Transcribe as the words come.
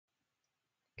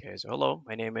Okay, so hello,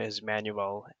 my name is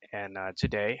Manuel, and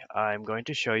today I'm going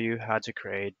to show you how to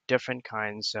create different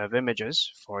kinds of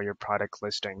images for your product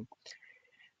listing.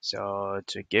 So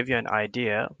to give you an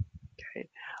idea, okay,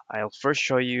 I'll first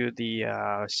show you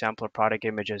the sample product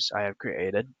images I have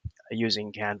created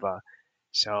using Canva.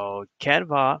 So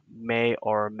Canva may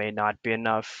or may not be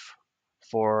enough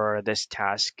for this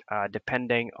task,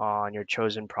 depending on your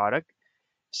chosen product.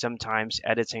 Sometimes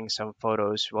editing some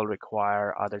photos will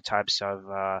require other types of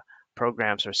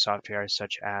programs or software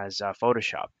such as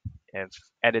Photoshop if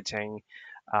editing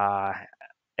uh,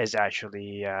 is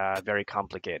actually very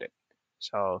complicated.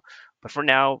 So, but for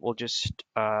now, we'll just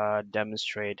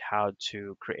demonstrate how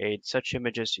to create such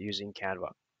images using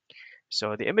Canva.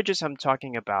 So the images I'm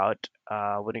talking about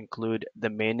would include the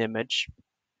main image,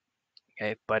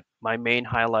 okay, but my main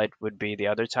highlight would be the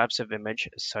other types of image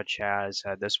such as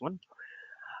this one,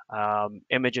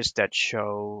 images that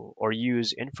show or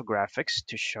use infographics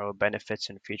to show benefits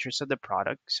and features of the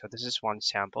product. So this is one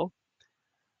sample.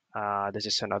 This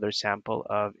is another sample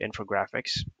of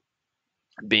infographics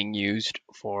being used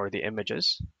for the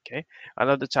images. Okay,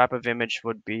 another type of image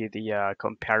would be the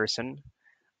comparison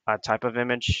type of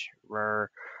image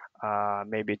where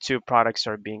maybe two products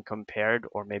are being compared,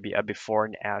 or maybe a before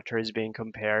and after is being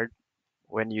compared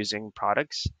when using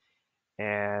products.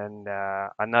 And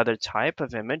another type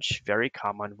of image, very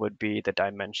common, would be the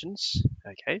dimensions.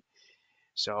 Okay,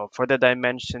 so for the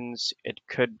dimensions, it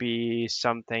could be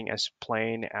something as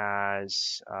plain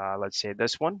as, let's say,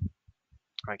 this one.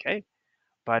 Okay,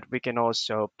 but we can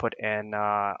also put in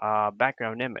a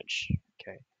background image.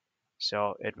 Okay,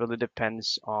 so it really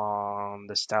depends on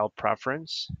the style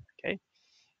preference. Okay,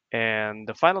 and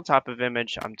the final type of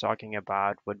image I'm talking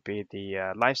about would be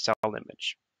the lifestyle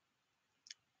image.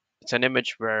 It's an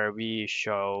image where we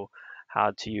show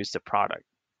how to use the product.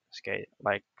 Okay,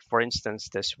 like for instance,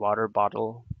 this water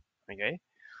bottle. Okay,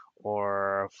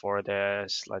 or for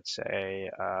this, let's say,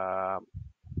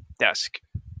 desk.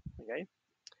 Okay,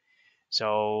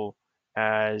 so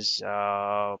as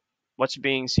what's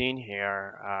being seen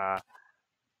here,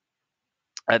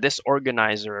 this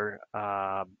organizer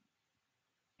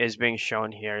is being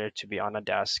shown here to be on a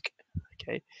desk.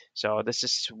 Okay, so this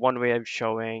is one way of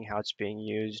showing how it's being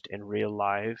used in real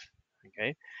life.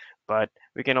 Okay, but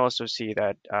we can also see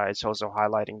that it's also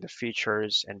highlighting the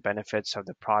features and benefits of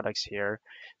the products here.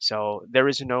 So there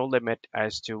is no limit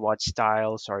as to what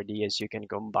styles or ideas you can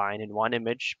combine in one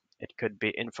image. It could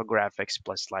be infographics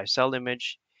plus lifestyle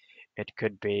image. It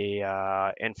could be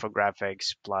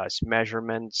infographics plus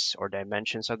measurements or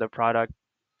dimensions of the product,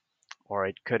 or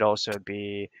it could also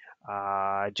be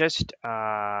just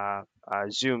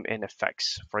zoom in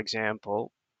effects. For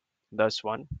example, this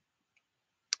one,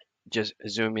 just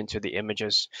zoom into the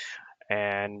images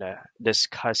and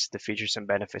discuss the features and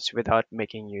benefits without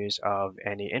making use of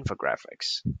any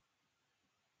infographics.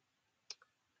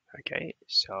 Okay,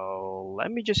 so let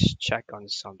me just check on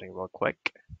something real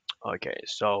quick. Okay,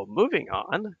 so moving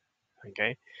on.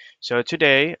 Okay, so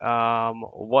today,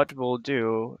 what we'll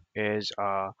do is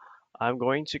I'm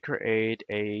going to create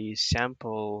a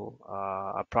sample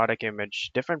product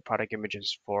image, different product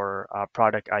images for a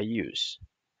product I use.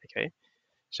 Okay,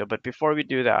 so but before we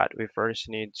do that, we first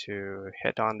need to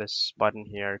hit on this button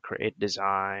here, create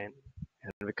design,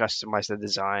 and we customize the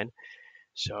design.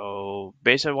 So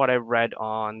based on what I've read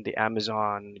on the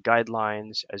Amazon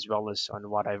guidelines, as well as on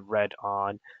what I've read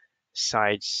on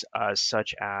sites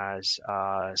such as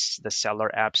the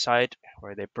seller app site,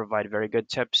 where they provide very good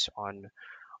tips on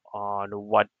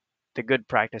what the good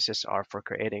practices are for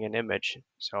creating an image.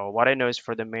 So what I know is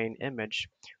for the main image,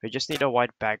 we just need a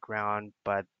white background,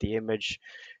 but the image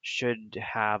should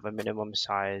have a minimum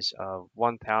size of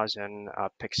 1000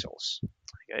 pixels.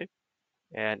 Okay,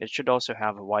 and it should also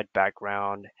have a white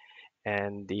background,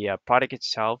 and the product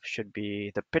itself should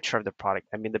be the picture of the product.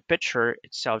 I mean, the picture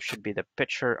itself should be the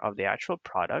picture of the actual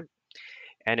product,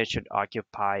 and it should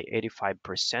occupy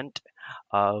 85%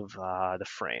 of the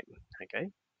frame. Okay.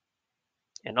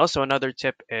 And also another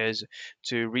tip is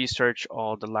to research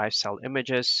all the lifestyle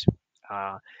images.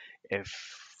 Uh, if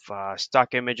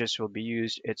stock images will be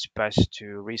used, it's best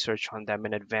to research on them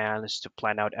in advance to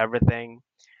plan out everything,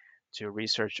 to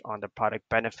research on the product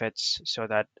benefits so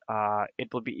that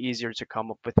it will be easier to come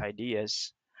up with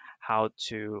ideas how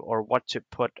to or what to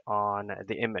put on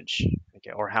the image,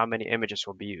 okay, or how many images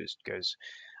will be used. Because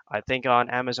I think on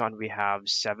Amazon we have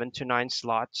 7 to 9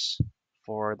 slots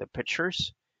for the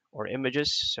pictures or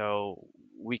images, so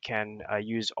we can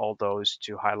use all those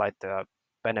to highlight the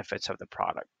benefits of the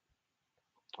product.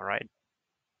 All right,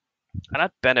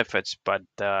 not benefits, but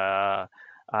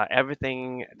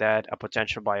everything that a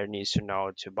potential buyer needs to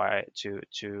know to buy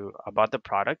to about the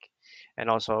product, and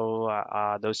also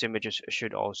those images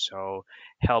should also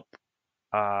help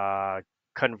uh,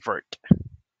 convert.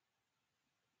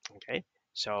 Okay,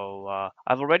 so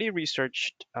I've already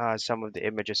researched some of the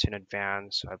images in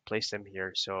advance, so I've placed them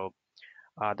here. So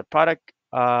the product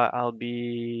I'll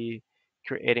be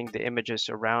creating the images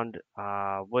around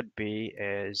would be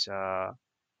is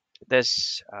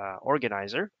this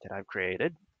organizer that I've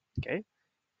created. Okay,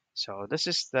 so this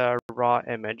is the raw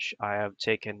image I have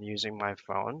taken using my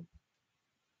phone.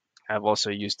 I've also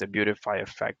used the beautify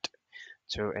effect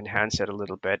to enhance it a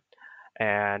little bit.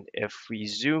 And if we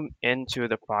zoom into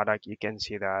the product, you can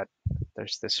see that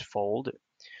there's this fold.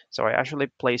 So I actually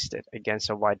placed it against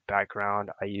a white background.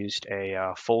 I used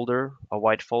a folder, a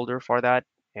white folder for that,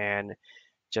 and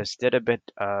just did a bit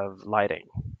of lighting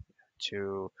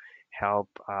to help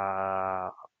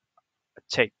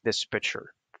take this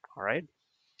picture. All right.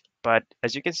 But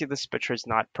as you can see, this picture is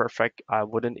not perfect. I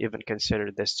wouldn't even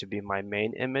consider this to be my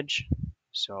main image.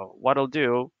 So what I'll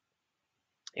do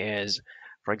is,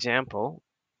 for example,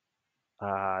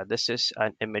 this is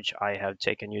an image I have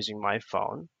taken using my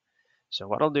phone. So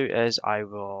what I'll do is I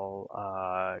will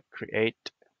create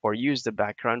or use the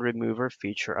background remover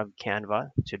feature of Canva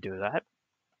to do that.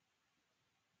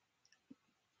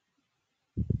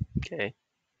 Okay.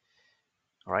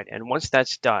 All right. And once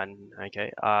that's done,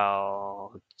 okay,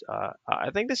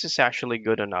 I think this is actually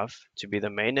good enough to be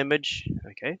the main image.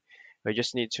 Okay. We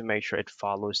just need to make sure it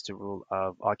follows the rule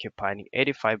of occupying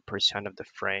 85% of the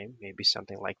frame, maybe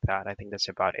something like that. I think that's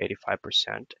about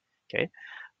 85%. Okay.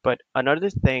 But another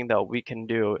thing that we can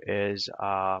do is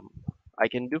I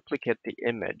can duplicate the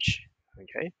image.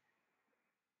 Okay.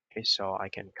 Okay, so I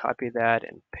can copy that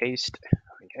and paste.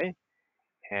 Okay.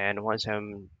 And once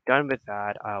I'm done with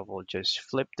that, I will just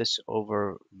flip this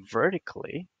over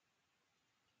vertically.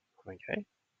 Okay.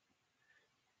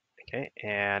 Okay.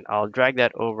 And I'll drag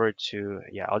that over to,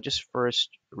 yeah, I'll just first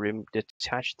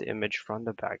detach the image from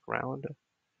the background.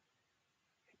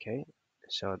 Okay.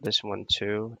 So this one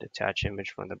too, detach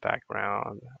image from the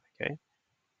background. Okay.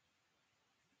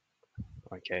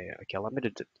 Okay, let me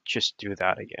just do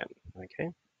that again.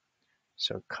 Okay,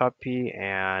 so copy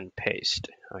and paste.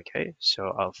 Okay, so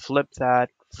I'll flip that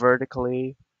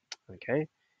vertically. Okay,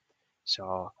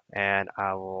 so and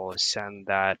I will send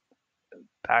that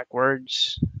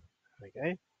backwards.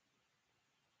 Okay,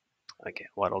 okay,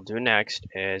 what I'll do next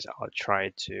is I'll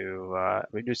try to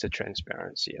reduce the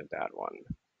transparency of that one.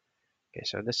 Okay,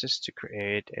 so this is to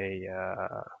create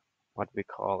a what we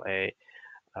call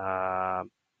uh,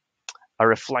 a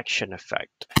reflection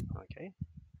effect. Okay.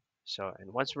 So,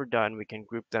 and once we're done, we can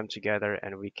group them together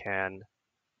and we can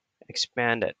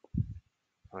expand it.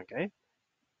 Okay.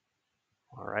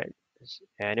 All right.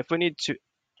 And if we need to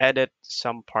edit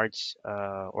some parts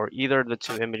or either of the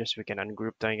two images, we can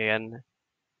ungroup them again.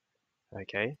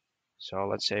 Okay. So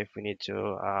let's say if we need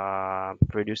to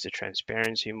reduce the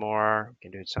transparency more, we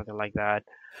can do something like that.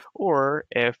 Or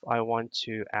if I want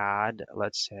to add,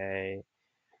 let's say,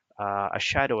 a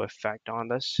shadow effect on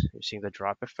this using the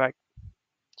drop effect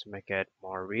to make it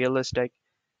more realistic,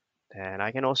 then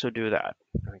I can also do that.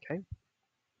 Okay.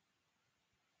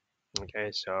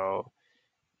 Okay, so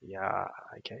yeah,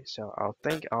 okay, so I'll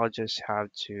think I'll just have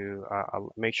to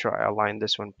I'll make sure I align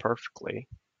this one perfectly.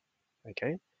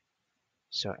 Okay,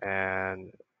 so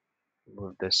and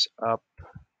move this up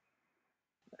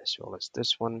as well as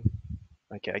this one.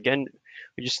 Okay, again,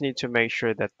 we just need to make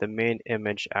sure that the main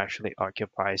image actually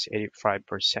occupies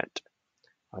 85%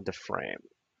 of the frame.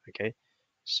 Okay,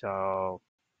 so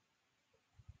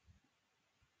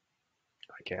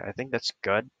okay, I think that's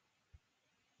good.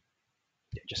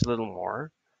 Yeah, just a little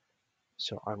more.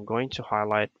 So I'm going to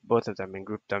highlight both of them and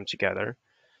group them together.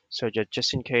 So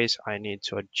just in case I need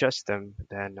to adjust them,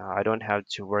 then I don't have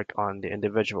to work on the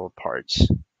individual parts.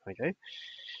 Okay,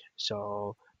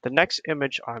 so the next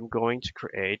image I'm going to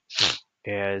create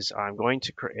is I'm going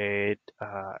to create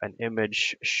an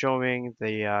image showing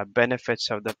the benefits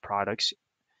of the products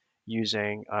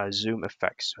using zoom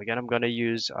effects. So again, I'm going to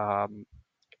use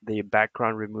the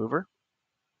background remover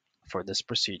for this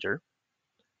procedure.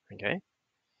 Okay,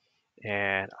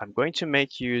 and I'm going to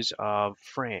make use of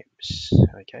frames.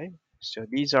 Okay, so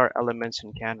these are elements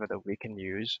in Canva that we can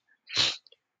use.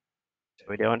 So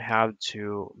we don't have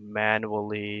to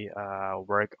manually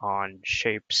work on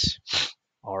shapes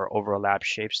or overlap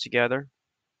shapes together.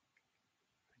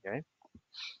 Okay,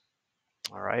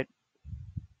 all right.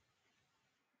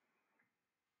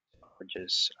 I'll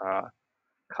just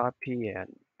copy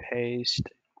and paste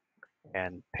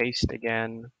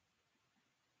again.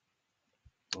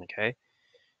 Okay,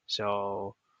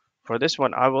 so For this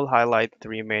one, I will highlight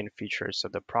three main features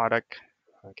of the product.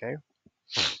 Okay,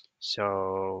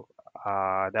 so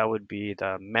that would be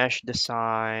the mesh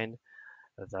design,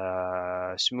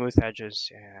 the smooth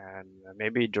edges, and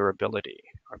maybe durability.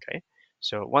 Okay,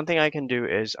 so one thing I can do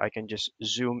is I can just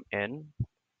zoom in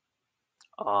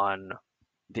on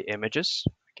the images.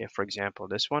 Okay, for example,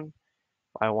 this one,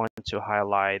 I want to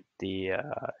highlight the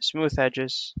smooth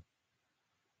edges.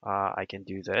 I can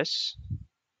do this.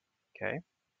 Okay,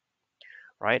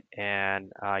 right,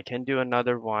 and I can do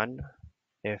another one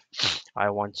if I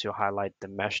want to highlight the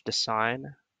mesh design.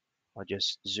 I'll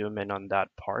just zoom in on that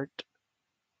part.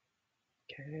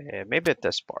 Okay, maybe at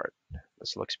this part.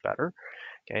 This looks better.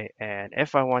 Okay, and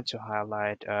if I want to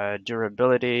highlight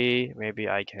durability, maybe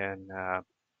I can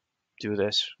do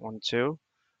this one too.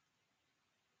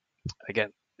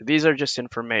 Again, these are just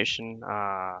information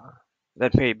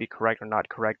that may be correct or not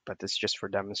correct, but it's just for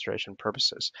demonstration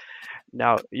purposes.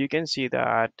 Now, you can see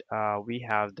that we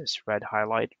have this red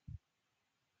highlight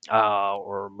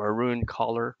or maroon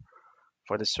color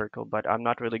for the circle, but I'm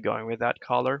not really going with that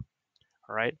color.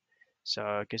 All right.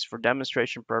 So, because for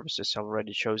demonstration purposes, I've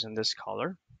already chosen this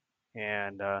color,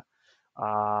 and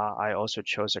I also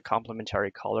chose a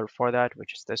complementary color for that,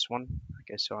 which is this one.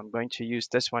 Okay, so I'm going to use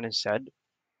this one instead,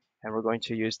 and we're going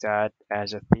to use that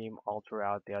as a theme all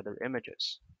throughout the other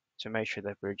images to make sure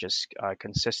that we're just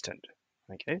consistent.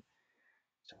 Okay,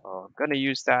 so I'm going to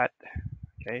use that.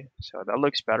 Okay, so that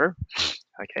looks better.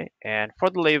 Okay, and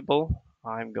for the label,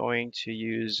 I'm going to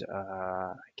use,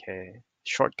 okay,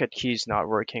 shortcut keys not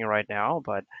working right now,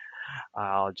 but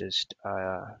I'll just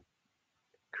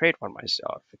create one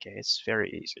myself. Okay, it's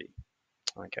very easy.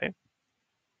 Okay,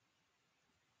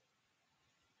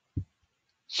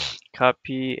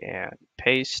 copy and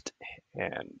paste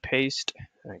and paste.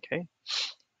 Okay,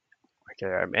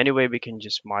 okay. Anyway, we can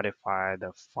just modify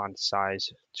the font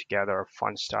size together,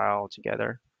 font style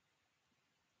together.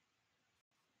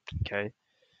 Okay,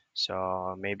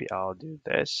 so maybe I'll do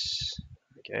this.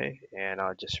 Okay, and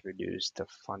I'll just reduce the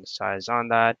font size on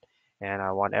that, and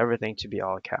I want everything to be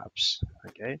all caps.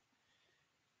 Okay,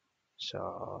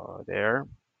 so there,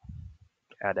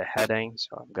 add a heading.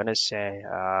 So I'm gonna say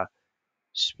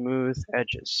smooth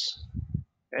edges.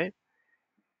 Okay,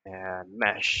 and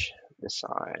mesh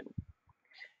design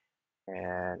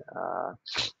and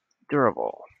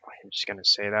durable. I'm just gonna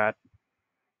say that.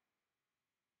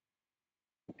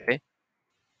 Okay,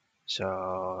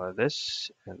 so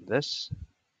this and this.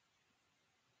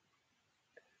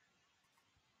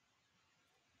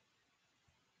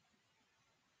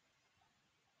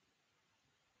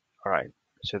 All right,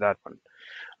 so that one.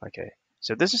 Okay,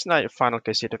 so this is not final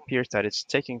because it appears that it's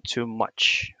taking too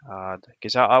much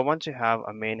because I want to have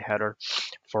a main header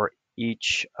for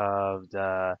each of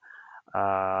the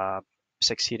uh,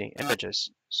 succeeding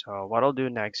images. So what I'll do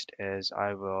next is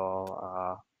I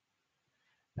will,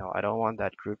 no, I don't want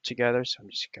that group together, so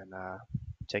I'm just gonna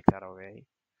take that away.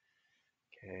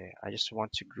 Okay, I just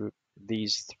want to group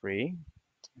these three.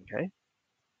 Okay,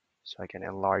 so I can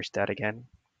enlarge that again.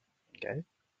 Okay,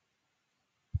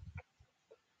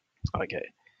 okay,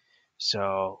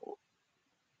 so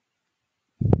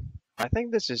I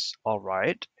think this is all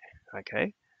right.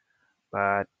 Okay,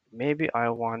 but maybe I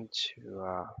want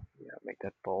to yeah, make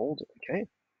that bold. Okay,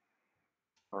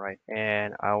 all right,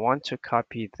 and I want to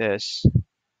copy this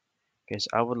because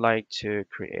I would like to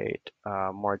create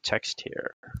more text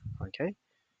here. Okay,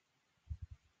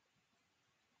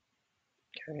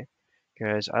 okay,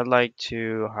 because I'd like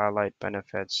to highlight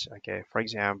benefits. Okay, for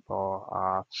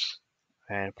example,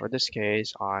 and for this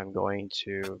case, I'm going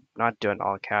to not do an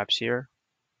all caps here.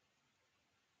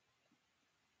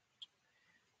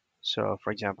 So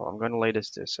for example, I'm going to label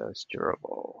this as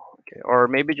durable. Okay, or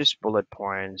maybe just bullet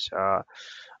points.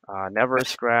 Never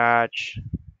scratch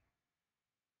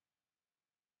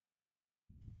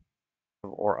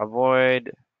or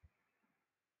avoid.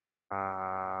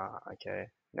 Okay,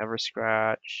 never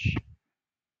scratch.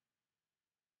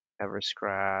 Never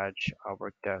scratch a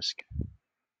work desk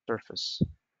surface.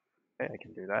 Okay, I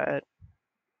can do that.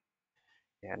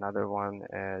 Yeah, another one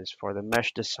is for the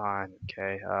mesh design.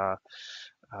 Okay,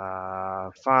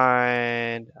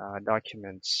 find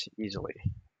documents easily.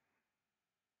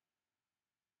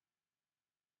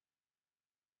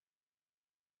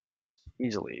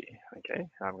 Easily. Okay,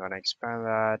 I'm going to expand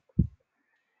that.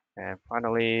 And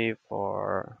finally,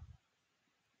 for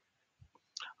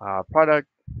product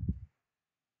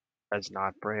does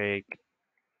not break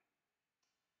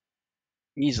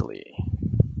easily.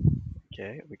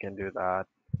 Okay, we can do that.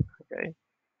 Okay,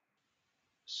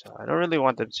 so I don't really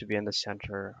want them to be in the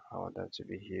center. I want them to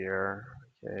be here.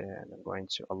 Okay, and I'm going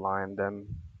to align them.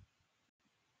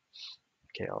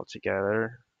 Okay, all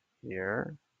together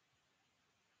here.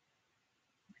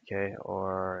 Okay,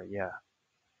 or yeah.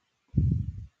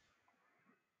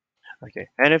 Okay,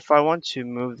 and if I want to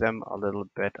move them a little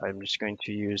bit, I'm just going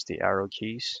to use the arrow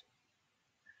keys.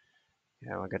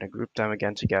 And I'm going to group them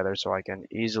again together so I can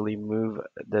easily move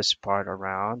this part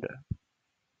around.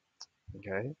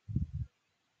 Okay,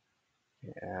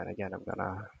 and again, I'm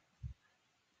gonna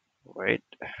wait.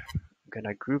 I'm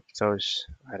gonna group those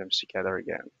items together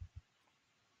again.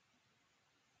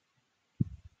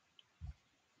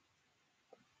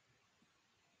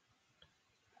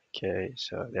 Okay,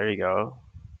 so there you go.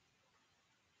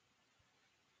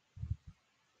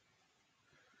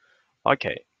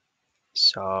 Okay,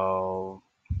 so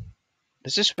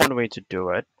this is one way to do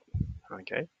it.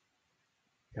 Okay,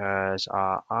 because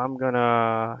I'm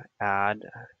gonna add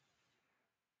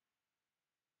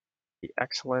the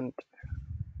excellent.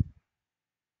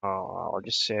 I'll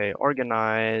just say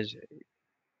organize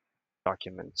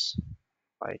documents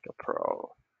like a pro.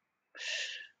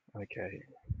 Okay.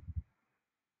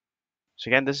 So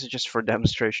again, this is just for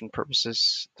demonstration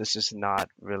purposes. This is not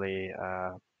really,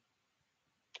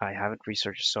 I haven't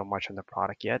researched so much on the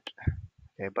product yet.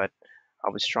 Okay, but I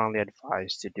would strongly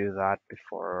advise to do that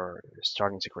before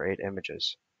starting to create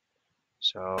images.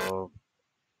 So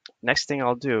next thing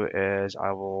I'll do is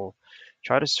I will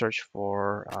try to search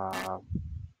for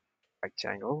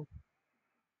rectangle.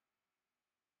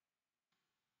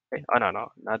 Okay. Oh, no,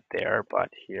 no, not there, but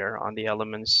here on the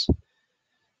elements.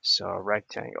 So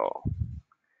rectangle.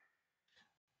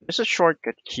 There's a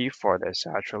shortcut key for this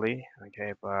actually,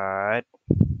 okay, but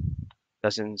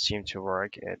doesn't seem to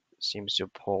work. It seems to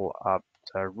pull up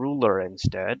the ruler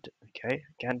instead. Okay,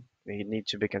 again, we need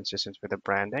to be consistent with the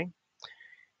branding.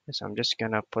 So I'm just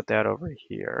gonna put that over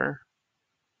here,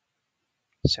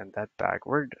 send that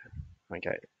backward.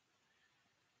 Okay,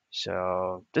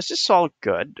 so this is all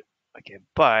good. Okay,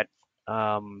 but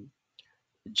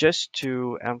just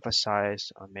to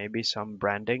emphasize on maybe some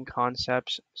branding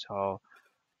concepts, so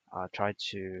I'll try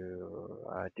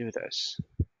to do this.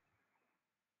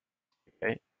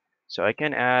 Okay, so I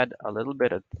can add a little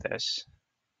bit of this.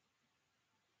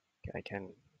 Okay, I can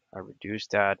reduce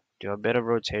that, do a bit of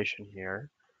rotation here.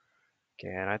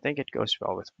 Okay, and I think it goes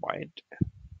well with white.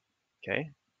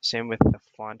 Okay, same with the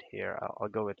font here. I'll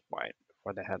go with white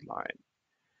for the headline.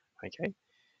 Okay,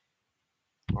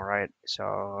 all right. So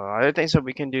other things that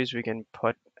we can do is we can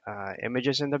put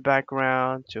images in the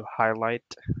background to highlight.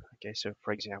 Okay, so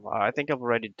for example, I think I've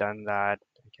already done that.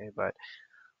 Okay, but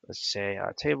let's say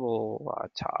table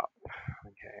top.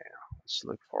 Okay, let's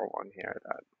look for one here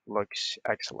that looks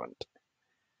excellent.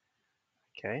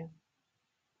 Okay.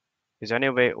 Because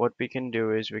anyway, what we can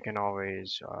do is we can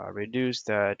always reduce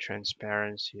the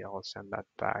transparency. I'll send that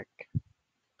back.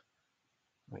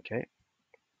 Okay.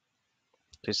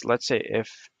 Because let's say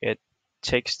if it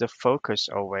takes the focus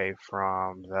away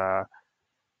from the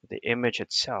image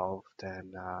itself,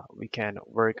 then we can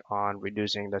work on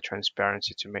reducing the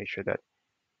transparency to make sure that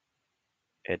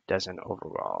it doesn't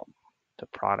overwhelm the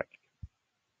product.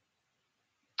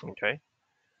 Okay.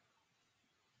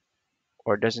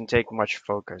 Or doesn't take much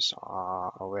focus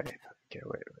away. Okay,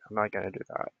 wait, I'm not gonna do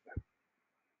that.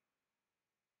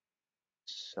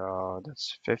 So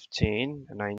that's 15,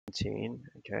 19.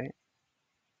 Okay.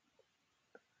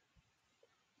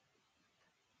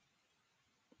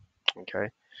 Okay.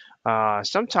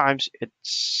 Sometimes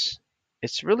it's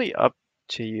really up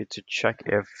to you to check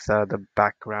if the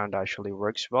background actually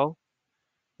works well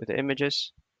with the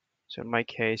images. So in my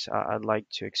case, I'd like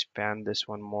to expand this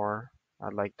one more.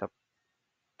 I'd like the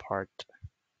part.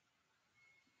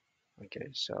 Okay,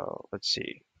 so let's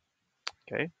see.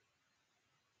 Okay.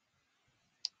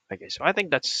 Okay, so I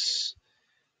think that's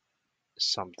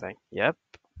something. Yep.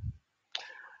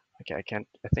 Okay,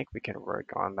 I think we can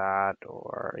work on that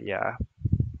or yeah.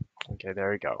 Okay,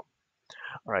 there we go.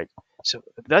 All right. So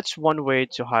that's one way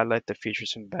to highlight the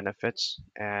features and benefits,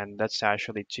 and that's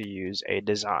actually to use a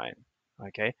design.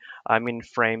 Okay, I'm in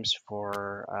frames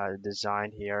for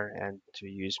design here and to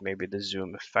use maybe the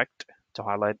zoom effect to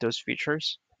highlight those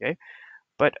features. Okay,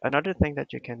 but another thing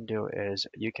that you can do is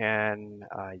you can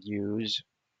use,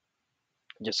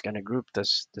 just gonna group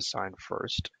this design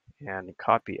first and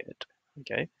copy it.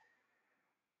 Okay,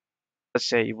 let's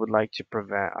say you would like to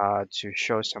to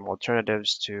show some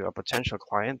alternatives to a potential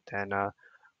client, then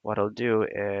what I'll do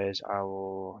is I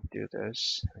will do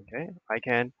this. Okay, I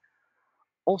can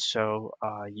also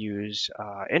use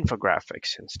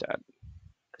infographics instead.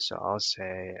 So I'll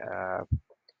say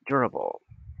durable.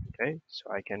 Okay,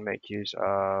 so I can make use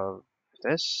of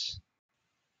this.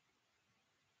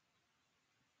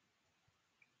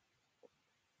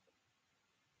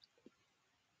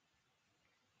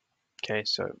 Okay,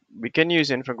 so we can use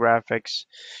infographics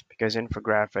because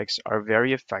infographics are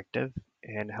very effective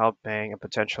in helping a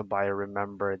potential buyer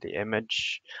remember the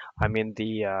image, I mean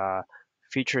the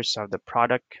features of the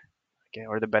product, okay,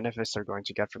 or the benefits they're going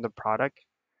to get from the product,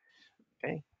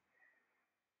 okay,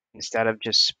 instead of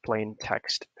just plain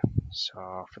text.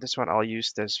 So for this one, I'll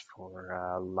use this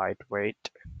for lightweight,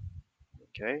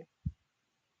 okay.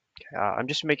 I'm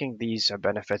just making these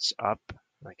benefits up,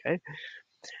 okay.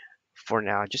 For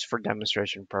now, just for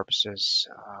demonstration purposes,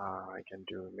 I can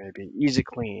do maybe easy to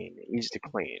clean.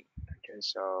 Okay,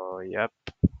 so yep,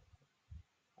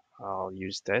 I'll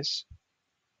use this.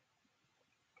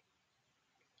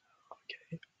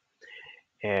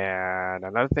 And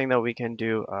another thing that we can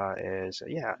do is,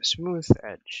 yeah, smooth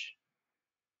edge.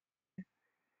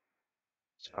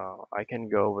 So I can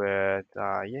go with,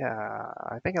 yeah,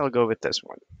 I think I'll go with this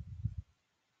one.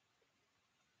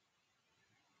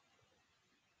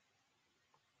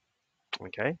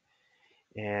 Okay,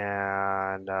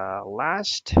 and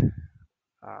last,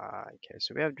 okay,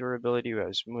 so we have durability, we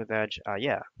have smooth edge,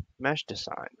 yeah, mesh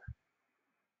design.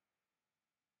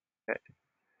 Okay,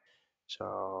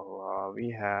 so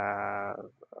we have,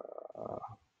 uh,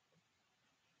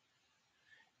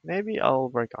 maybe I'll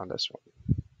work on this one.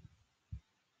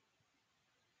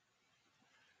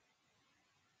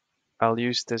 I'll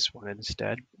use this one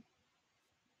instead.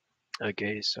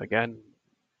 Okay, so again,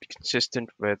 consistent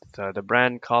with the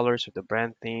brand colors of the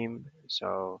brand theme.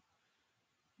 So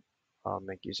I'll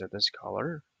make use of this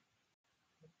color.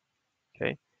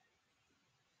 Okay,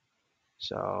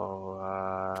 so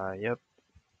yep.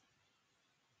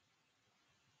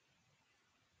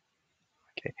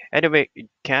 Okay. Anyway,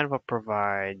 Canva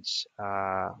provides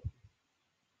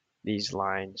these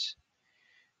lines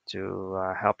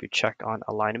to help you check on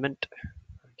alignment.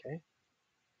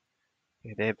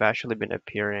 Okay, they've actually been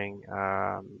appearing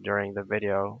during the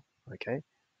video. Okay,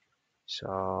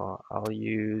 so I'll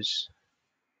use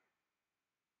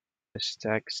this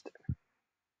text.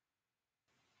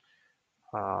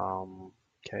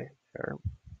 Okay, there.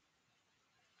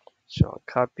 So I'll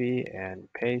copy and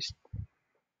paste.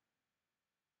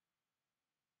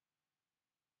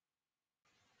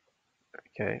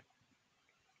 Okay,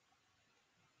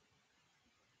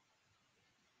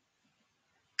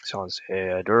 so I'll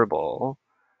say durable.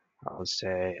 I'll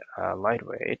say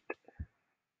lightweight.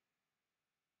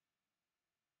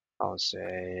 I'll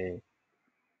say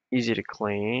easy to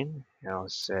clean. I'll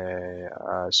say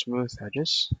smooth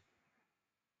edges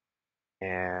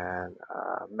and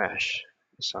mesh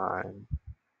sign.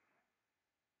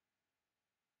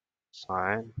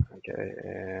 Sign. Okay,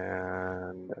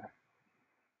 and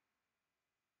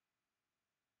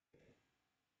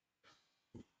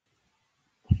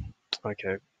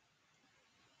okay.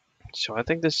 So I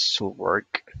think this will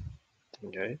work.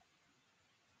 Okay.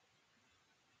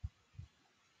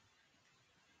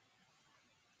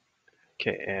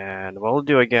 Okay, and what we'll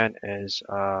do again is,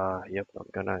 yep, I'm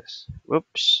gonna,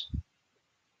 whoops.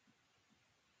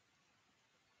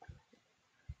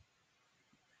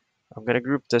 I'm gonna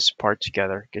group this part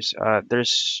together because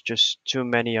there's just too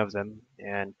many of them,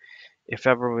 and if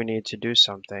ever we need to do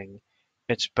something,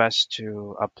 it's best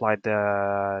to apply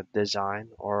the design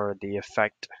or the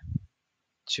effect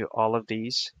to all of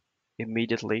these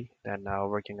immediately than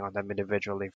working on them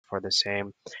individually for the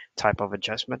same type of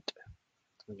adjustment.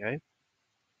 Okay,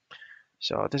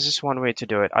 so this is one way to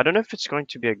do it. I don't know if it's going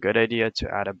to be a good idea to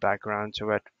add a background to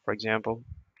it, for example.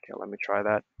 Okay, let me try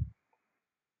that.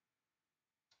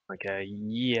 Okay,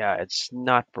 yeah, it's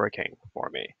not working for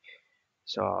me.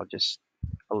 So I'll just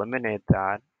eliminate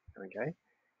that. Okay.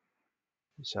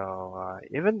 So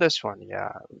even this one,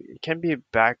 yeah, it can be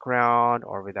background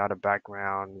or without a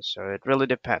background. So it really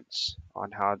depends on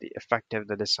how the effective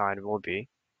the design will be.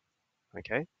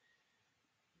 Okay.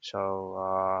 So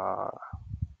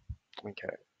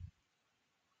okay,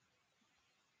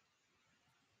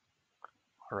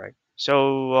 all right.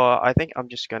 So I think I'm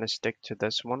just gonna stick to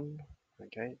this one.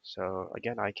 Okay. So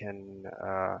again, I can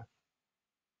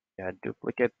yeah,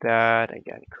 duplicate that.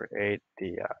 Again, create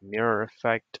the mirror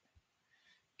effect.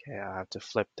 Okay, I have to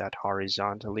flip that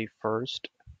horizontally first.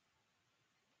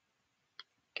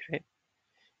 Okay,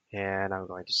 and I'm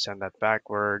going to send that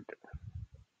backward.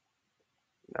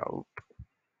 No,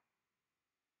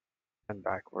 send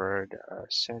backward,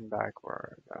 send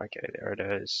backward. Okay, there it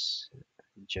is.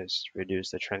 Just reduce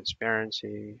the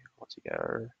transparency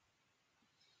altogether.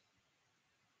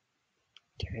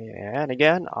 Okay, and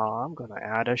again, I'm gonna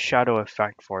add a shadow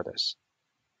effect for this.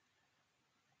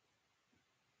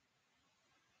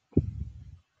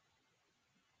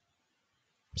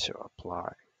 So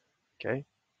apply, okay.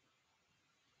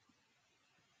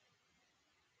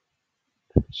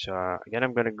 So again,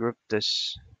 I'm gonna group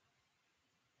this.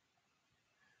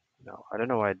 No, I don't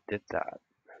know why I did that.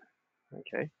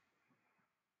 Okay.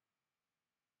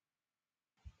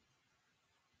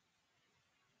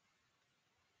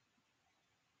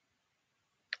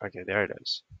 Okay, there it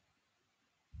is.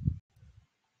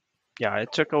 Yeah,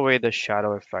 it took away the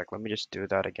shadow effect. Let me just do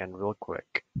that again real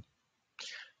quick.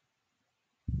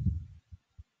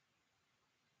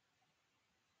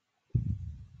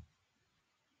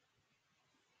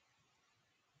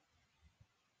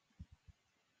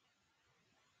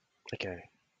 Okay.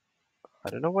 I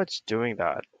don't know what's doing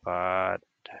that, but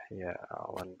yeah,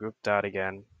 I'll ungroup that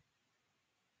again.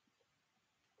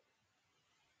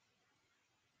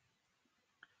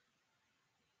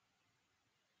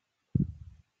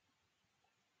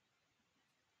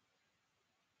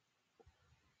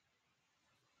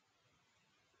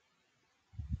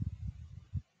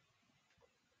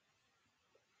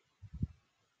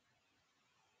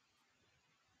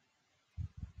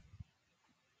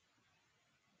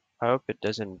 I hope it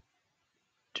doesn't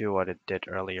do what it did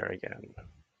earlier again.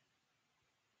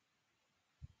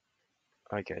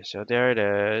 Okay, so there it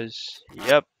is.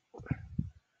 Yep,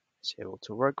 it's able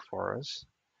to work for us.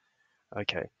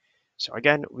 Okay, so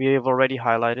again, we've already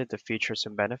highlighted the features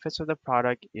and benefits of the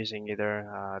product using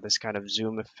either this kind of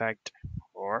zoom effect,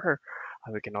 or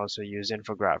we can also use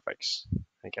infographics.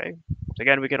 Okay, so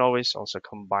again, we can always also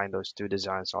combine those two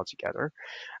designs all together.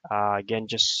 Again,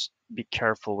 just be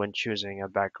careful when choosing a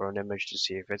background image to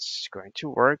see if it's going to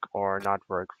work or not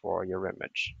work for your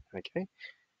image. Okay,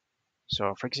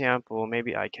 so for example,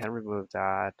 maybe I can remove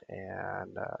that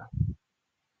and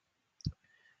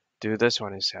do this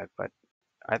one instead, but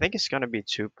I think it's going to be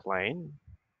too plain.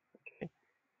 Okay,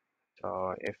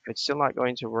 so if it's still not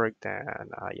going to work, then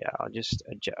yeah, I'll just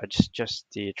adjust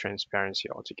the transparency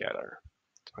altogether.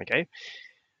 Okay,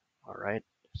 all right.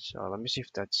 So let me see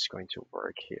if that's going to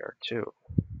work here too.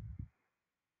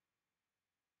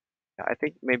 I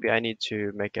think maybe I need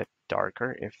to make it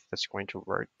darker if that's going to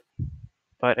work.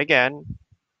 But again,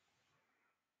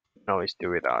 you can always do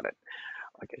without it.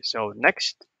 Okay, so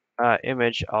next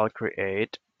image I'll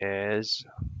create is,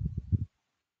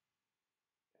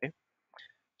 okay,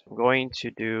 so I'm going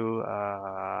to do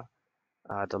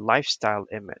the lifestyle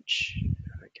image.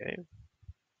 Okay,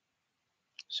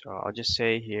 so I'll just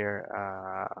say here,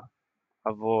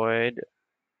 avoid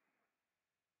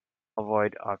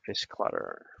office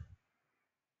clutter.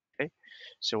 Okay,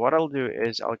 so what I'll do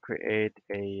is I'll create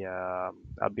a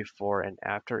before and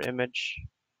after image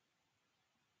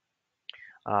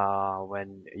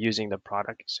when using the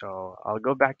product. So I'll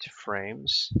go back to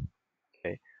frames.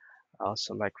 Okay, I'll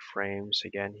select frames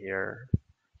again here.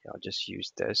 Okay, I'll just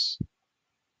use this.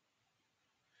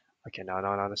 Okay, no,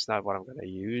 that's not what I'm going to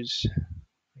use.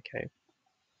 Okay,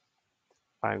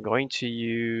 I'm going to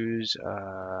use,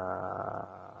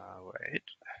 wait,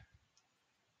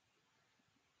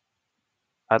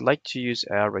 I'd like to use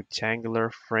a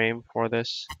rectangular frame for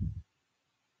this.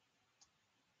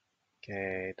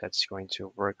 Okay, that's going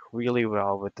to work really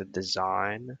well with the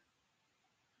design.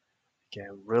 Okay,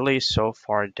 I'm really so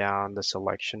far down the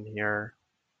selection here.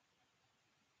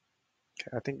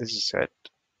 Okay, I think this is it.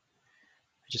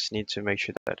 I just need to make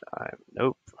sure that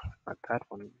nope, not that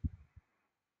one,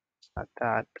 not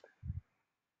that,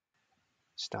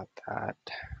 it's not that.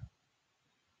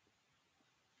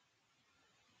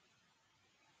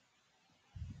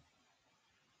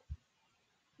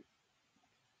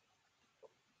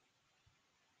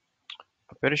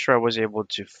 I'm pretty sure I was able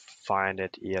to find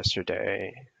it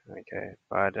yesterday. Okay,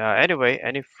 but anyway,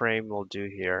 any frame will do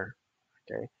here.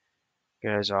 Okay,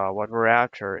 because what we're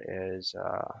after is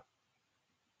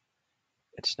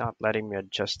it's not letting me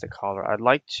adjust the color. I'd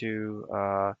like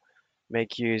to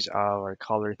make use of our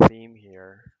color theme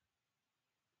here.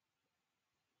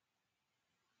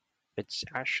 It's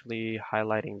actually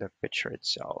highlighting the picture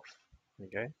itself.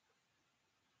 Okay.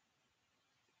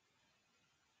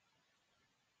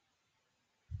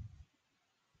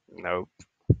 Nope.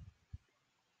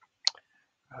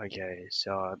 Okay,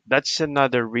 so that's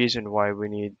another reason why we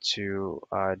need to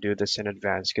do this in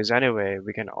advance. Because anyway,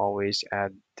 we can always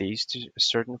add these to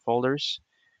certain folders.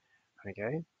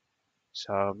 Okay,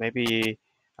 so maybe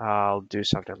I'll do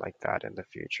something like that in the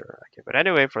future. Okay, but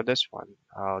anyway, for this one,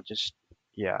 I'll just,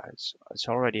 yeah, it's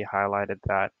already highlighted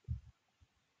that.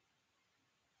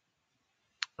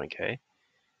 Okay,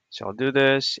 so I'll do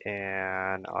this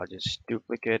and I'll just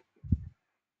duplicate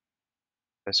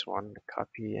this one,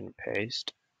 copy and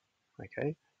paste.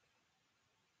 Okay,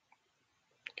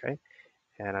 okay,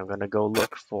 and I'm gonna go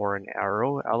look for an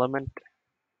arrow element,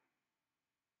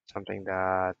 something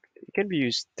that it can be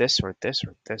used this or this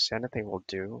or this, anything will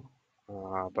do.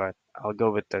 but I'll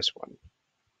go with this one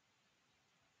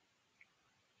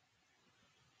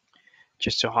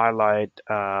just to highlight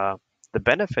the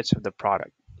benefits of the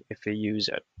product if we use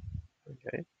it.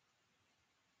 Okay.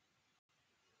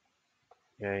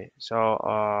 Okay. So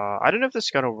I don't know if this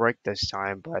is gonna work this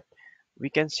time, but we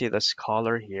can see this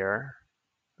color here,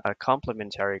 a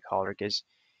complementary color, because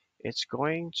it's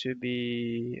going to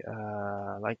be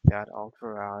like that all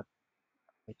throughout.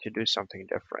 Like to do something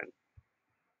different.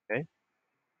 Okay.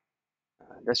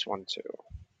 This one too.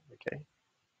 Okay.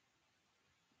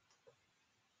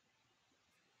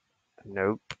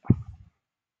 Nope.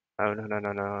 Oh no no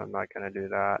no no! I'm not gonna do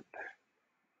that.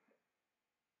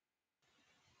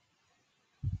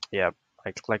 Yep.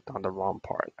 I clicked on the wrong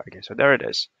part. Okay. So there it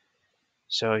is.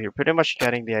 So you're pretty much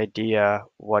getting the idea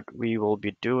what we will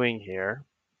be doing here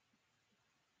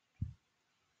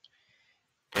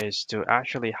is to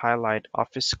actually highlight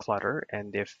office clutter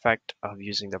and the effect of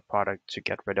using the product to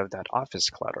get rid of that office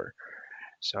clutter.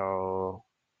 So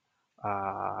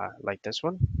like this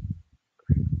one,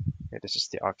 okay, this is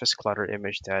the office clutter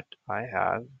image that I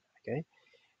have. Okay,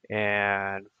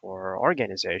 and for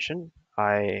organization,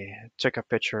 I took a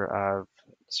picture of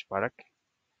this product,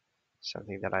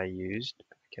 something that I used.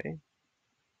 Okay,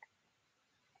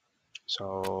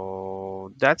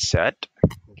 so that's it.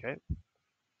 Okay,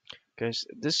 because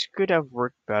this could have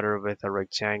worked better with a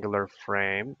rectangular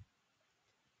frame,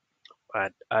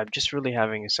 but I'm just really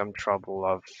having some trouble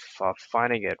of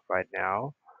finding it right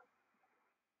now.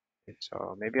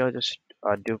 So maybe I'll just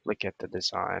duplicate the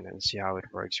design and see how it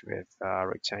works with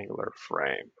rectangular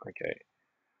frame. Okay,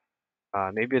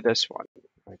 maybe this one.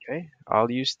 Okay, I'll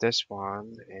use this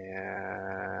one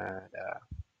and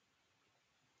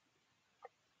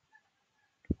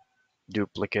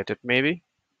duplicate it maybe.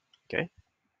 Okay,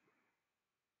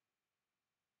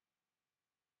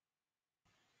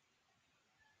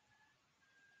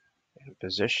 and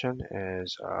position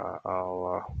is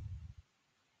I'll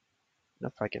know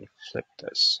if I can flip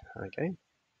this. Okay,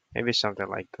 maybe something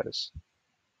like this.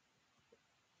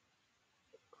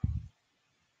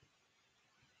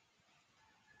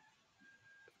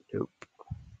 Nope.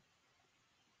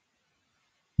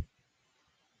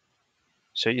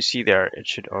 So you see there, it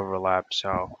should overlap.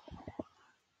 So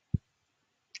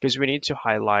because we need to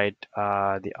highlight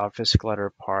the office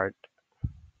clutter part.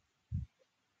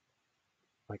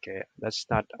 Okay, that's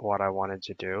not what I wanted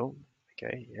to do.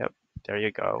 Okay, yep, there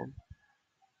you go.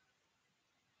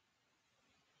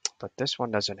 But this one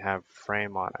doesn't have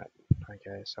frame on it.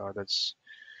 Okay, so that's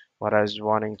what I was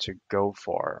wanting to go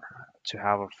for, to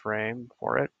have a frame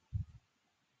for it.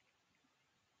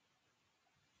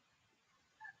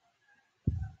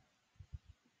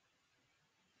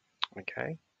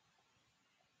 Okay,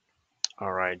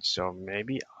 all right, so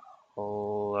maybe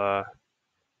I'll,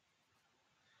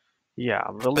 yeah,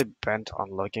 I'm really bent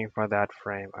on looking for that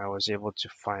frame. I was able to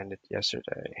find it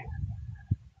yesterday.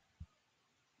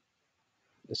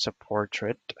 It's a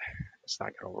portrait. It's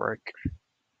not gonna work.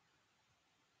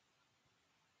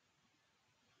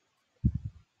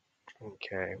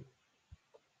 Okay,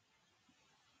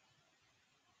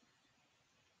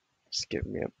 just give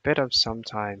me a bit of some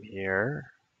time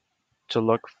here to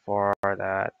look for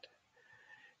that.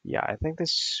 Yeah, I think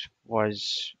this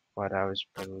was what I was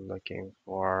been looking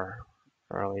for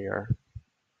earlier.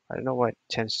 I don't know what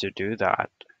tends to do that.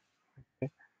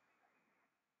 Okay,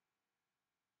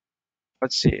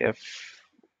 let's see if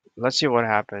let's see what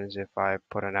happens if I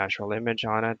put a natural image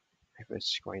on it. If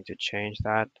it's going to change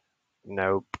that.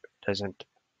 Nope, doesn't.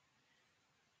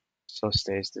 Still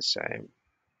stays the same.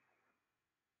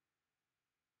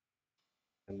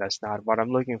 And that's not what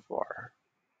I'm looking for.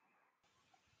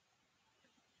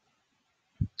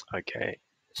 Okay,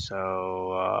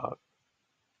 so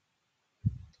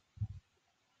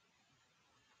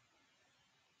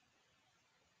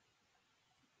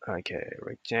okay,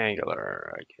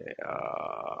 rectangular. Okay,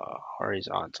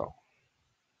 horizontal.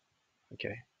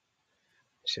 Okay,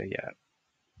 so yeah,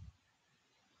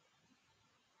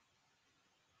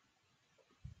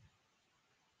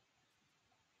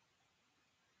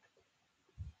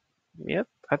 yep.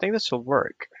 I think this will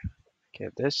work. Okay,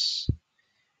 this,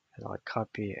 and I'll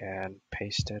copy and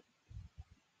paste it.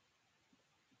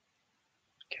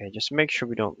 Okay, just make sure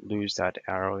we don't lose that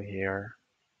arrow here.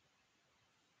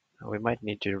 We might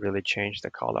need to really change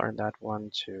the color in that one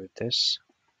to this.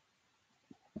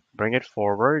 Bring it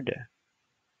forward.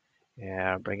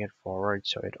 Yeah, bring it forward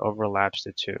so it overlaps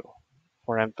the two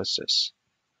for emphasis.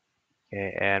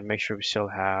 Okay, and make sure we still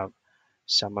have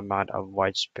some amount of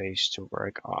white space to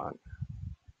work on.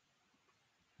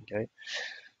 Okay,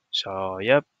 so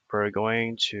yep, we're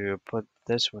going to put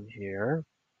this one here.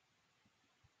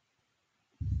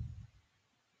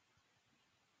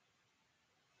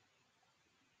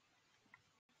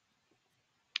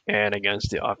 and against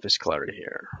the office color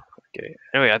here. Okay.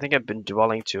 Anyway, I think I've been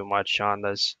dwelling too much on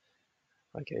this.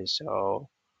 Okay, so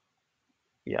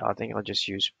yeah, I think I'll just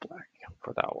use black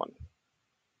for that one.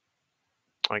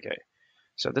 Okay,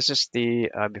 so this is the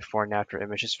before and after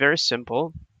image. It's very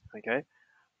simple. Okay,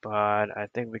 but I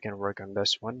think we can work on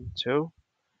this one too.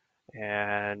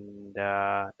 And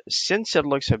since it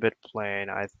looks a bit plain,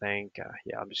 I think,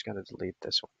 yeah, I'm just gonna delete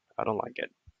this one. I don't like it.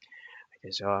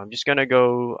 Okay, so I'm just gonna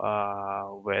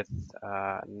go with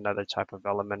another type of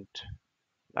element,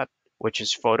 not which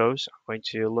is photos. I'm going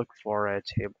to look for a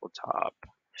tabletop,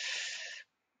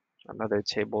 another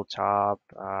tabletop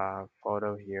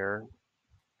photo here.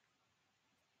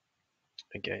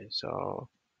 Okay, so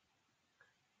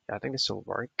yeah, I think this will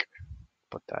work.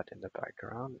 Put that in the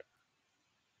background.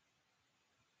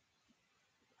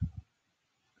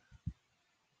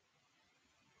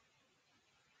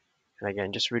 And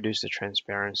again, just reduce the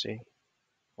transparency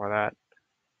for that.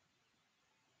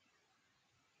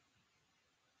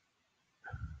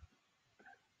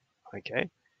 Okay,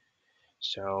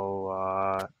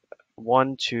 so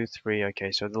 1, 2, 3.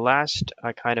 Okay, so the last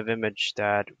kind of image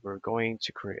that we're going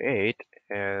to create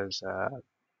is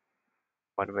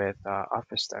one with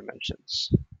office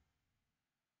dimensions.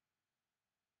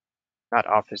 Not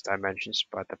office dimensions,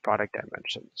 but the product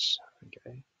dimensions.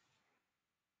 Okay,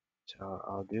 so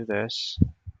I'll do this.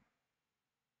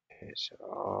 Okay,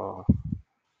 so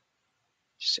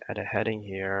just add a heading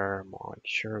here. Make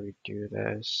sure we do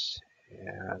this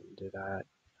and do that.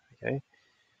 Okay,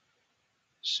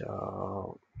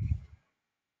 so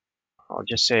I'll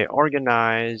just say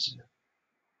organize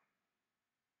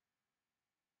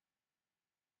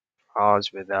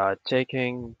files without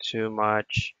taking too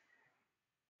much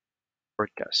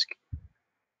work desk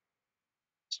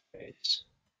space.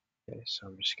 Okay, so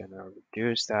I'm just gonna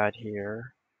reduce that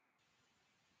here.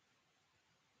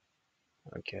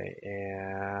 Okay,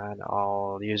 and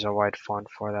I'll use a white font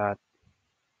for that.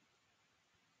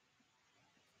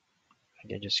 I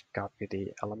can just copy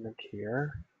the element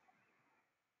here.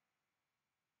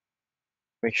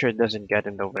 Make sure it doesn't get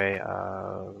in the way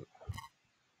of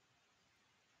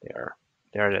there.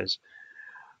 There it is.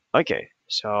 Okay,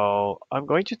 so I'm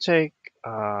going to take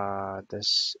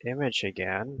this image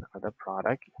again of the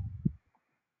product.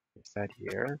 Is that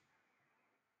here?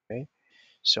 Okay.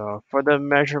 So for the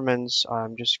measurements,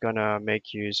 I'm just gonna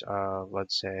make use of,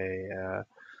 let's say,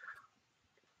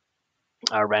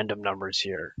 random numbers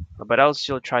here. But I'll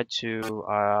still try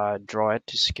to draw it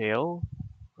to scale.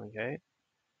 Okay.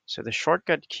 So the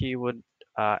shortcut key would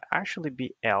actually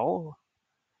be L.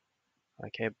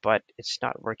 Okay, but it's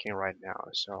not working right now.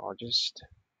 So I'll just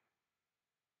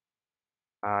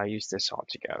use this all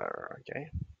together. Okay.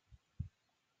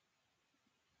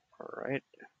 All right.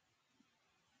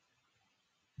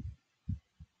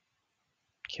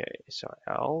 Okay. So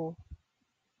L.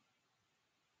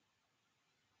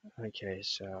 Okay.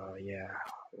 So yeah,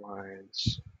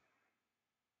 lines,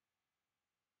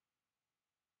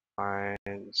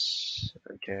 lines.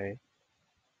 Okay.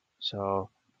 So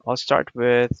I'll start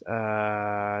with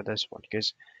this one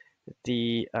because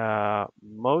the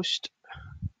most,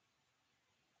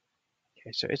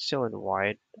 okay, so it's still in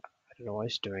white. I don't know why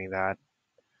it's doing that.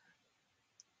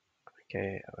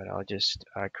 Okay, but I'll just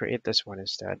create this one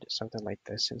instead, something like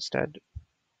this instead.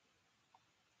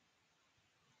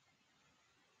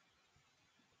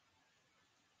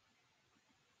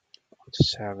 I'll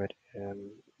just have it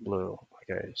in blue.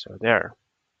 Okay, so there.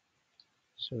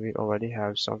 So we already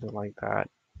have something like that.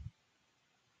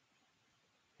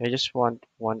 I just want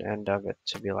one end of it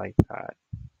to be like that.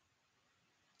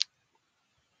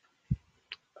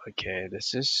 Okay,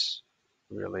 this is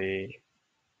really,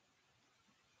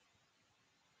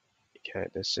 okay,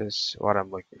 this is what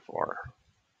I'm looking for.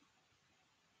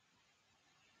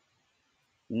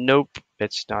 Nope,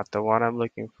 it's not the one I'm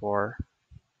looking for.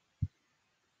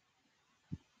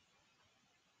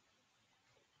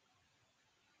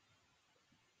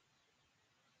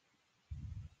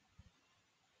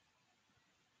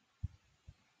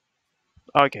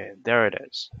 Okay, there it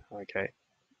is. Okay,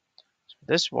 so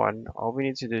this one, all we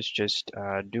need to do is just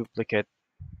duplicate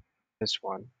this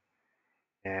one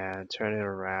and turn it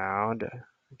around.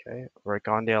 Okay, work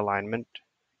on the alignment.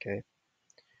 Okay,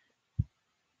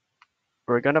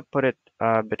 we're gonna put it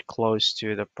a bit close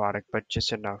to the product, but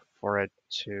just enough for it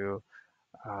to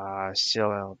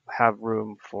still have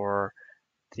room for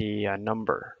the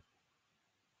number.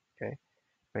 Okay,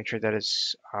 make sure that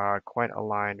it's quite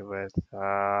aligned with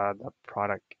the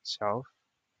product itself.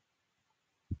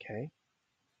 Okay.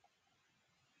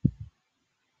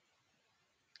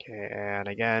 Okay, and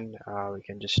again, we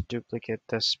can just duplicate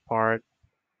this part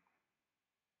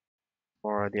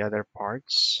for the other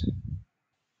parts.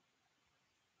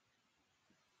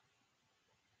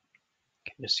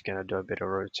 Just gonna do a bit of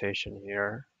rotation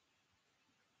here.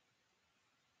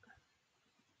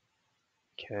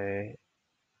 Okay.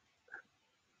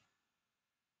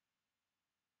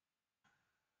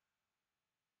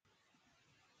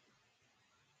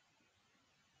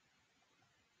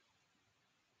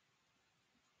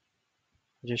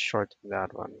 Just shorten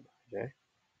that one. Okay.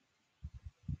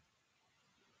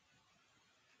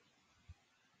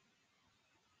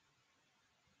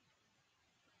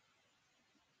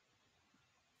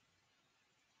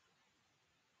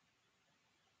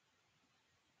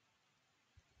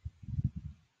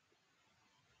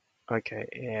 Okay,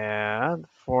 and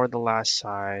for the last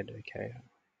side, okay,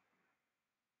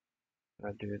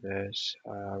 I'll do this,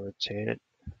 rotate it.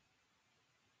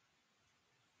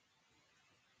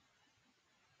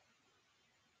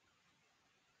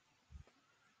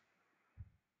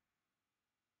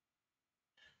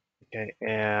 Okay,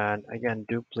 and again,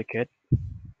 duplicate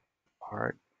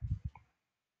part.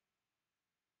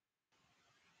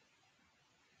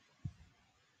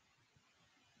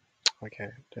 Okay,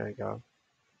 there you go.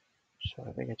 So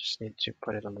I think I just need to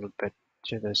put it a little bit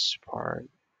to this part,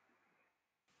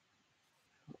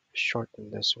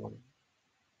 shorten this one.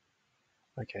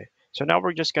 Okay, so now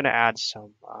we're just gonna add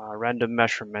some random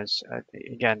measurements.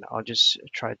 Again, I'll just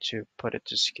try to put it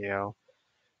to scale.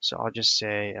 So I'll just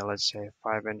say, let's say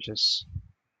 5 inches.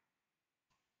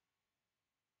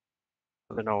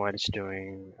 I don't know what it's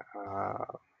doing.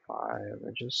 5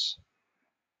 inches.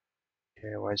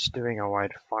 Okay, well, it's doing a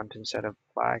white font instead of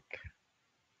black.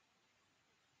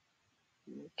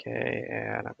 Okay,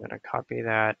 and I'm gonna copy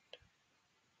that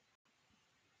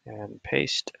and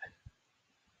paste.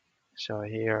 So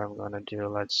here I'm gonna do,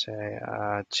 let's say,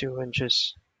 2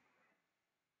 inches,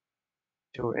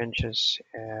 2 inches,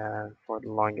 and for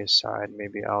the longest side,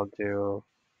 maybe I'll do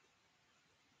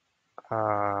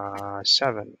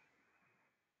 7.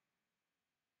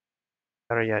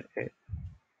 Better yet,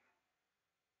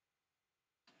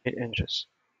 8 inches.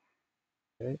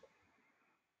 Okay.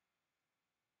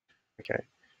 Okay.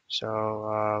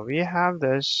 So we have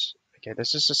this. Okay,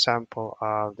 this is a sample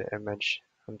of the image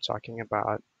I'm talking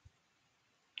about,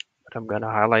 but I'm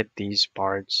gonna highlight these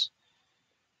parts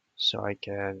so I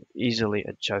can easily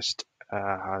adjust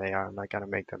how they are. I'm not gonna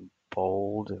make them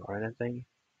bold or anything.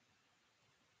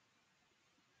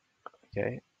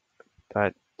 Okay,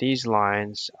 but these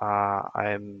lines,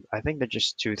 I think they're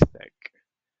just too thick.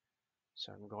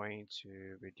 So I'm going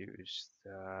to reduce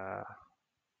the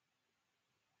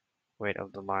weight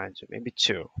of the line to maybe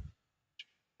two.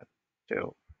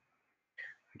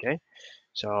 Okay,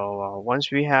 so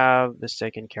once we have this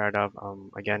taken care of,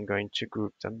 I'm again going to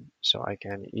group them so I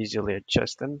can easily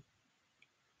adjust them.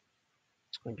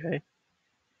 Okay,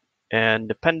 and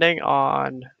depending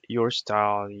on your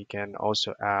style, you can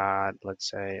also add, let's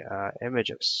say,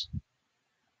 images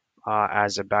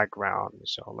as a background.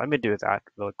 So let me do that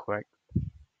real quick.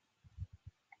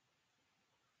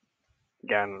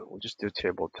 Again, we'll just do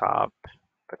tabletop,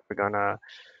 but we're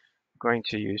going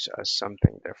to use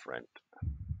something different.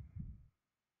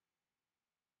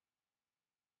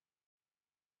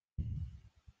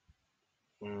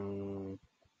 Mm,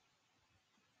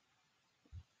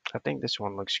 I think this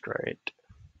one looks great.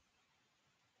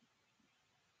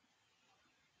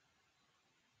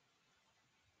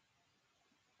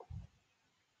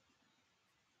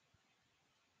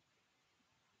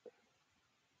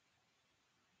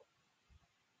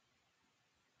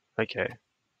 Okay.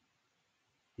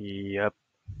 Yep.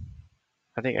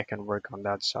 I think I can work on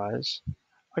that size.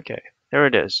 Okay, there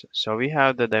it is. So we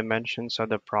have the dimensions of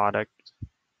the product.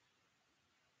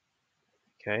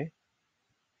 Okay.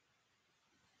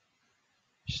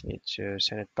 Just need to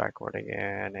send it backward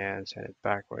again and send it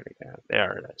backward again.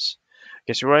 There it is.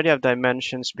 Okay, so we already have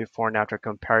dimensions, before and after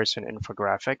comparison,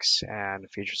 infographics, and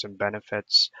features and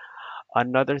benefits.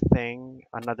 Another thing,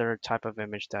 another type of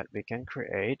image that we can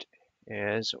create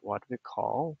is the what we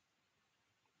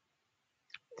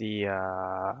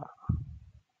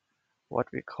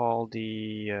call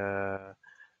the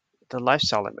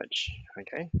lifestyle image.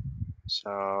 Okay,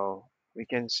 so we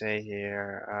can say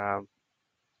here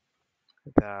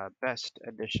the best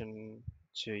addition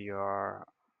to your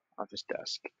office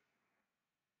desk.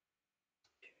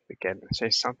 We can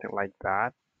say something like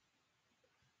that.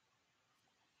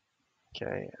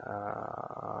 Okay,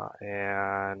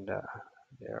 and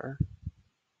there.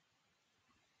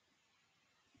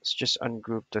 Let's just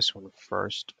ungroup this one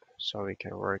first so we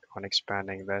can work on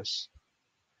expanding this.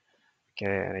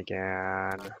 Okay, and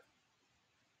again.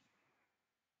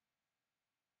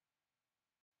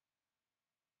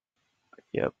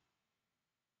 Yep.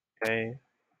 Okay,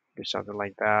 do something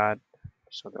like that,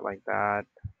 something like that.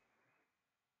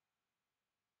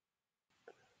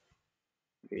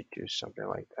 We do something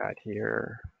like that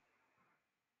here.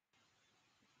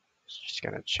 Just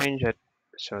gonna change it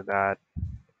so that it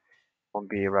won't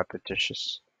be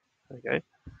repetitious. Okay,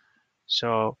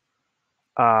 so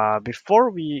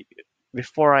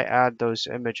before I add those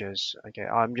images, okay,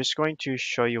 I'm just going to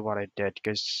show you what I did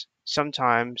because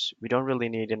sometimes we don't really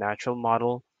need an actual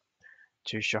model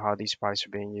to show how these pipes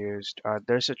are being used.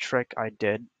 There's a trick I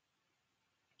did.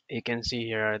 You can see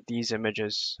here these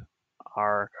images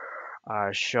are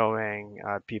showing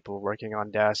people working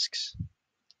on desks,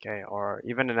 okay, or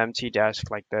even an empty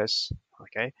desk like this,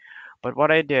 okay. But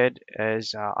what I did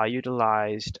is I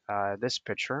utilized this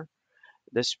picture.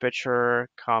 This picture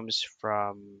comes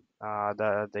from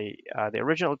the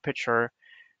original picture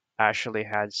actually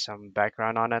had some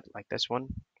background on it, like this one,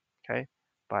 okay.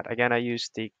 But again, I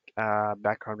used the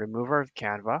background remover of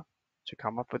Canva to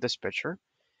come up with this picture,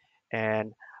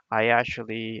 and I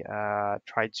actually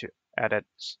tried to edit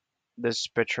this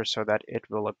picture so that it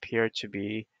will appear to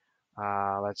be,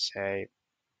 let's say,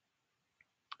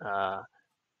 uh,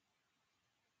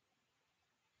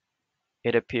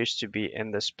 it appears to be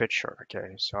in this picture.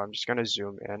 Okay, so I'm just going to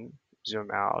zoom in, zoom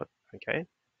out. Okay,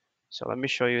 so let me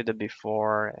show you the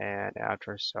before and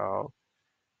after. So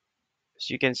as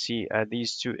you can see,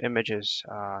 these two images,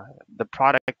 the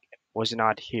product was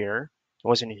not here,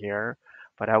 wasn't here,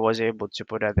 but I was able to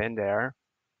put it in there.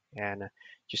 And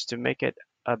just to make it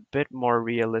a bit more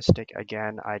realistic,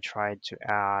 again, I tried to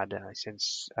add,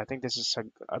 since I think this is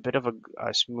a bit of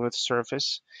a smooth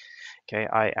surface, okay,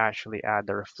 I actually add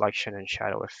the reflection and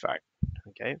shadow effect,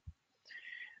 okay.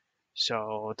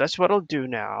 So that's what I'll do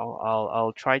now.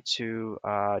 I'll try to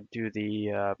I'll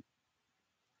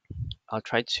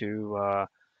try to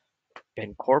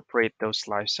incorporate those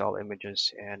lifestyle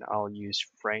images, and I'll use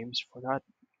frames for that.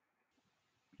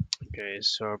 Okay,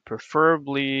 so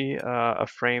preferably a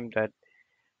frame that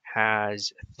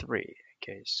has three.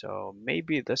 Okay, so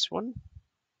maybe this one.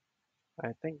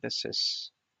 I think this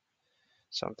is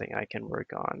something I can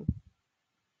work on.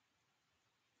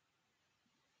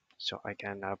 So I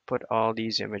can put all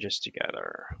these images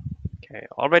together. Okay,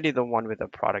 already the one with the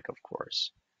product, of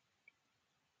course.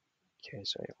 Okay,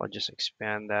 so I'll just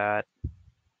expand that.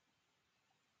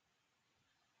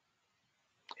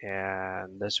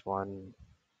 And this one,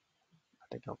 I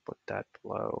think I'll put that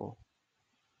below.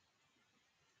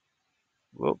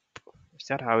 Whoop. Is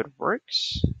that how it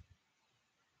works?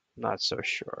 Not so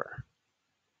sure.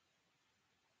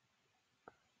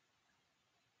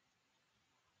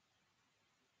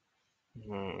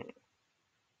 Hmm.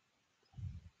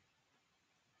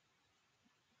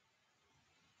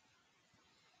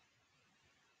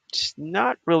 It's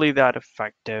not really that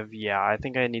effective. Yeah, I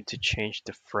think I need to change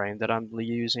the frame that I'm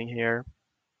using here.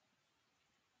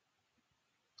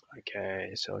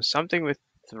 Okay, so something with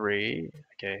three.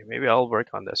 Okay, maybe I'll work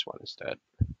on this one instead.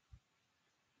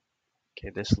 Okay,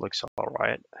 this looks all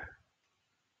right.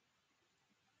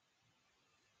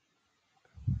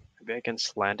 Maybe I can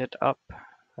slant it up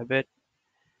a bit.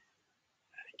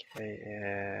 Okay,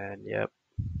 and yep.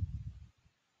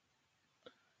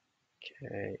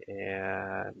 Okay,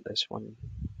 and this one,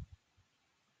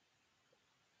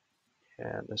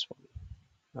 and this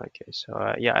one. Okay,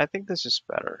 so yeah, I think this is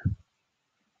better.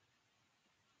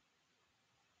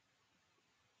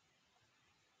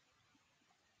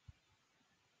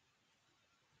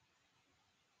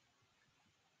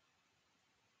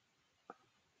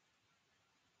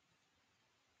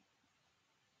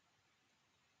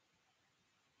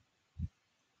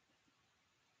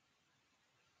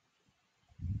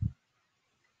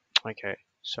 Okay,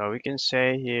 so we can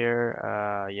say here,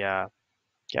 yeah,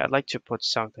 I'd like to put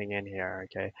something in here.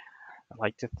 Okay, I'd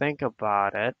like to think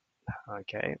about it.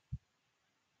 Okay,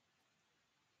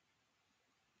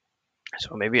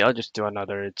 so maybe I'll just do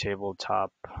another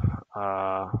tabletop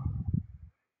uh,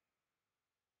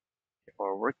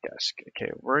 or work desk.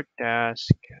 Okay, work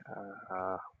desk,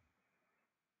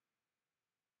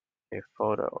 a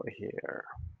photo here.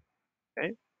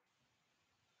 Okay,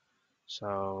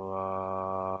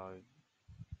 so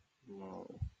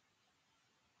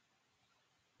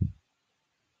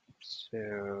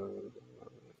so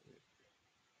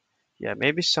yeah,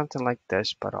 maybe something like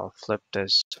this, but I'll flip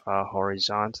this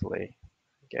horizontally.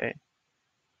 Okay,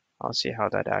 I'll see how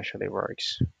that actually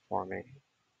works for me.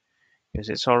 Because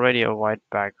it's already a white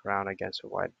background against a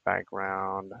white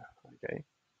background. Okay,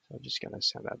 so I'm just gonna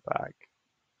send that back.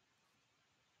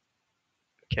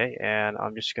 Okay, and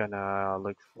I'm just gonna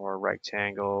look for a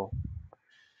rectangle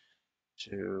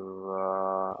to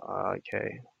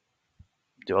okay,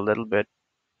 do a little bit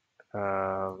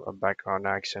a background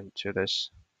accent to this.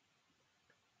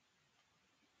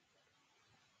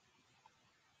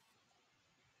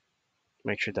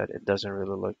 Make sure that it doesn't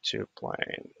really look too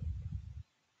plain.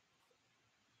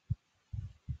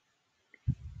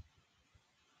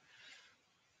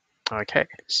 Okay,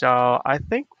 so I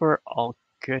think we're all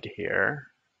good here.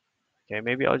 Okay,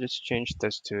 maybe I'll just change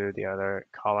this to the other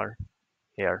color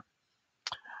here.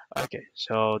 Okay,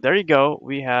 so there you go.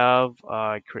 We have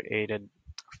created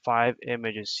 5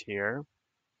 images here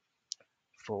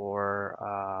for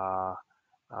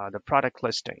the product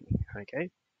listing. Okay,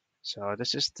 so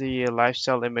this is the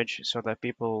lifestyle image so that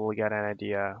people will get an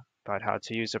idea about how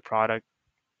to use the product.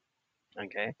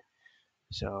 Okay,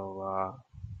 so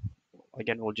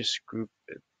again, we'll just group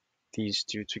these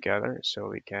two together so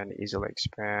we can easily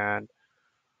expand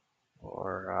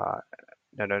or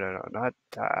no, no, no, no, not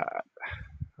that.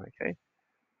 Okay,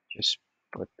 just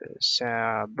put this,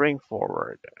 bring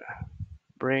forward.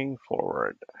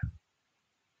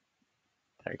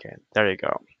 Okay, there you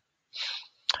go.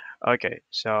 Okay,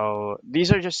 so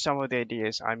these are just some of the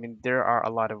ideas. I mean, there are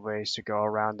a lot of ways to go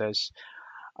around this.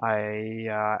 I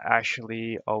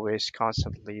actually always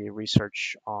constantly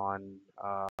research on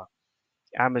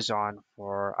Amazon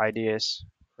for ideas.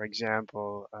 For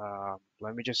example,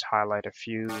 let me just highlight a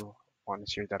few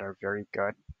ones here that are very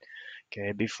good.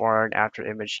 Okay, before and after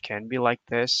image can be like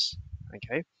this.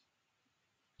 Okay.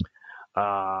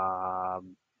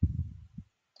 Um,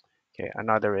 okay,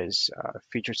 another is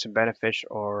features and benefits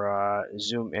or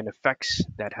zoom in effects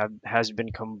that has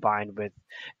been combined with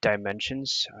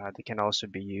dimensions. They can also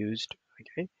be used.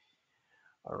 Okay.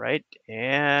 All right,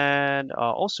 and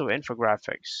also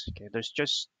infographics. Okay, there's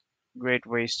just great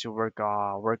ways to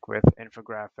work with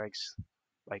infographics,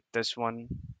 like this one,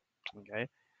 okay,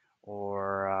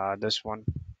 or this one,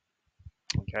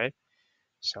 okay.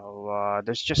 So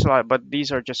there's just a lot, but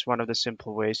these are just one of the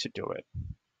simple ways to do it.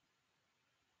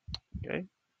 Okay.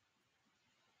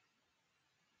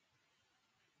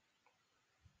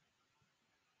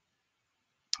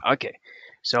 Okay.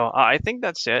 So I think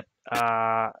that's it.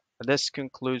 This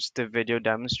concludes the video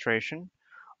demonstration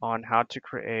on how to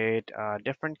create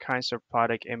different kinds of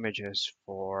product images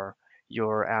for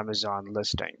your Amazon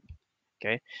listing.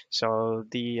 Okay, so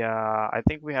the I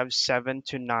think we have 7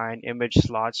 to 9 image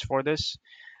slots for this.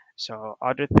 So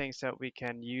other things that we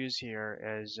can use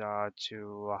here is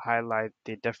to highlight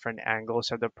the different angles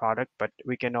of the product, but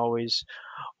we can always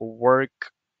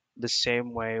work the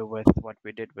same way with what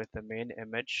we did with the main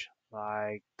image,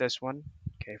 like this one.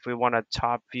 Okay, if we want a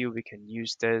top view, we can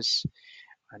use this,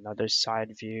 another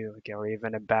side view, okay, or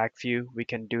even a back view, we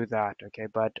can do that. Okay,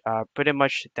 but pretty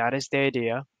much that is the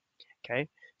idea. Okay,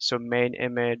 so main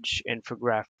image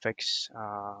infographics,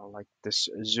 like this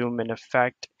zoom in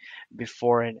effect,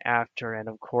 before and after, and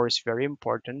of course, very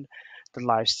important, the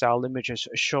lifestyle images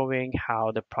showing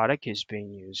how the product is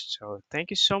being used. So thank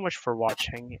you so much for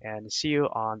watching and see you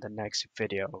on the next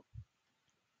video.